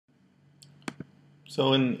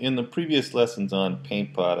So in the previous lessons on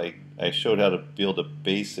PaintPot, I showed how to build a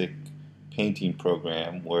basic painting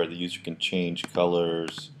program where the user can change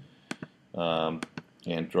colors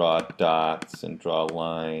and draw dots and draw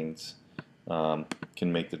lines.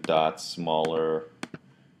 Can make the dots smaller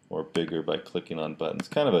or bigger by clicking on buttons.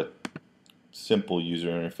 Kind of a simple user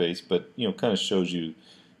interface, but kind of shows you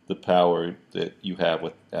the power that you have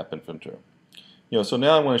with App Inventor. So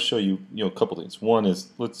now I want to show you, a couple things. One is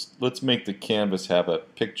let's make the canvas have a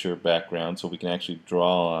picture background so we can actually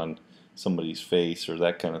draw on somebody's face or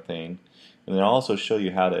that kind of thing. And then I'll also show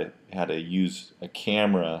you how to use a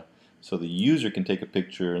camera so the user can take a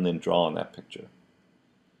picture and then draw on that picture.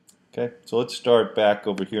 Okay, so let's start back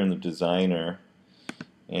over here in the designer,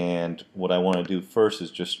 and what I want to do first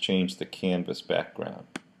is just change the canvas background.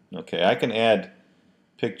 Okay, I can add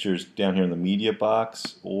pictures down here in the media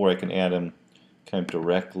box, or I can add them kind of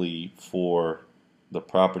directly for the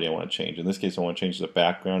property I want to change. In this case, I want to change the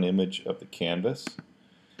background image of the canvas.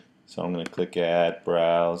 So I'm going to click Add,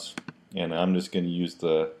 Browse, and I'm just going to use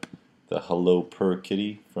the Hello Purr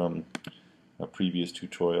Kitty from a previous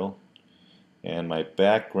tutorial. And my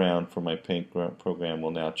background for my paint program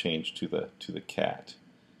will now change to the cat.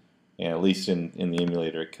 And at least in the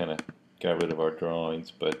emulator, it kind of got rid of our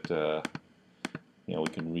drawings, but we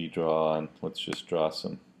can redraw, and let's just draw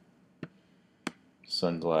some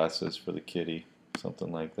sunglasses for the kitty,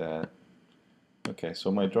 something like that. Okay, so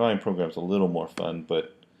my drawing program is a little more fun,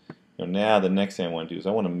 but now the next thing I want to do is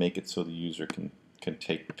I want to make it so the user can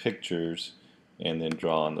take pictures and then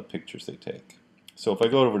draw on the pictures they take. So if I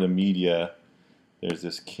go over to Media, there's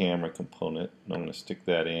this camera component, and I'm going to stick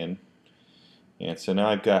that in. And so now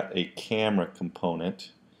I've got a camera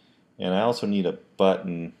component, and I also need a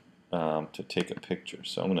button to take a picture.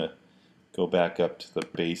 So I'm going to go back up to the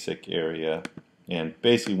basic area, and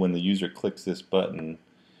basically when the user clicks this button,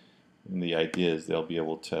 the idea is they'll be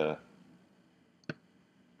able to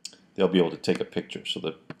take a picture.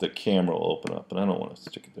 So the camera will open up, and I don't want to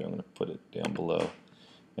stick it there. I'm going to put it down below,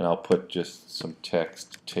 and I'll put just some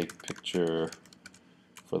text, take picture,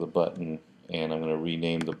 for the button, and I'm going to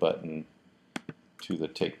rename the button to the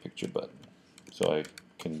Take Picture button so I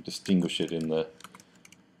can distinguish it in the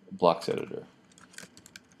blocks editor.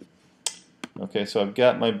 Okay, so I've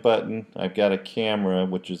got my button, I've got a camera,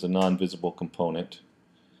 which is a non-visible component.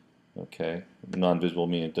 Okay, non-visible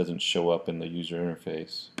meaning it doesn't show up in the user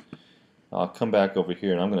interface. I'll come back over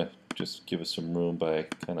here, and I'm going to just give us some room by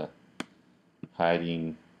kind of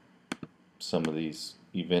hiding some of these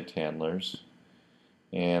event handlers.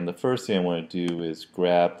 And the first thing I want to do is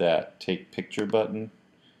grab that Take Picture button,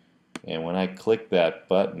 and when I click that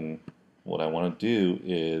button, what I want to do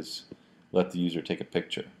is let the user take a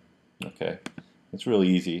picture. Okay, it's really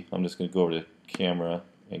easy. I'm just going to go over to Camera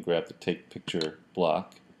and grab the Take Picture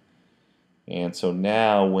block. And so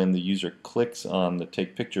now when the user clicks on the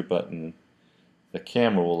Take Picture button, the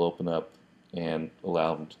camera will open up and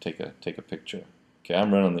allow them to take a picture. Okay,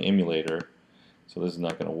 I'm running the emulator, so this is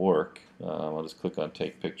not going to work. I'll just click on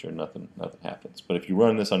Take Picture, and nothing happens. But if you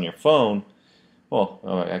run this on your phone, well,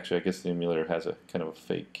 actually, I guess the emulator has a kind of a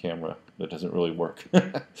fake camera that doesn't really work.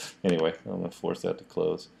 Anyway, I'm going to force that to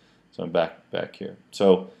close. So I'm back here.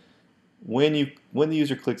 So when the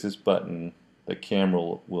user clicks this button, the camera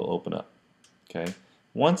will open up. Okay.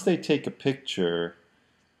 Once they take a picture,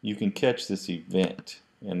 you can catch this event,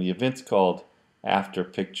 and the event's called After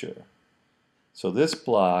Picture. So this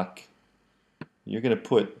block, you're going to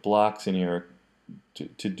put blocks in here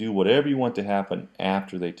to do whatever you want to happen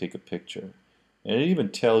after they take a picture. And it even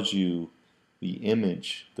tells you the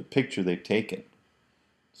image, the picture they've taken.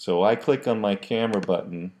 So I click on my camera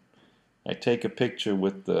button, I take a picture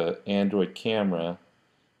with the Android camera,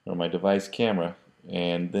 or my device camera,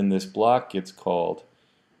 and then this block gets called,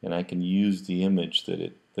 and I can use the image that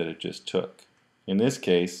it just took. In this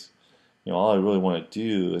case, all I really want to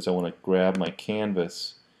do is I want to grab my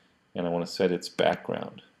canvas, and I want to set its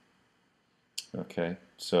background. Okay,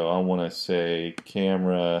 so I want to say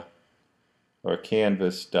camera or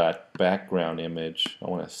canvas.background image. I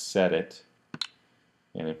want to set it,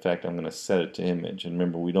 and in fact I'm going to set it to image. And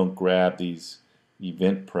remember, we don't grab these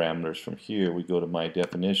event parameters from here. We go to My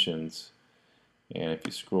Definitions, and if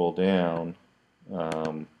you scroll down,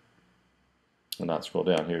 not scroll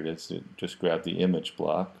down, here it is, just grab the image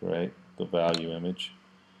block, right, the value image.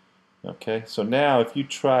 Okay, so now if you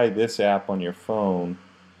try this app on your phone,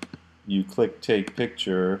 you click Take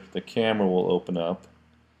Picture, the camera will open up,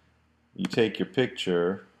 you take your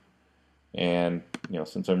picture, and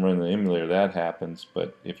since I'm running the emulator, that happens.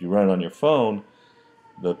 But if you run it on your phone,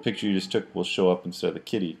 the picture you just took will show up instead of the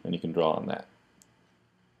kitty, and you can draw on that.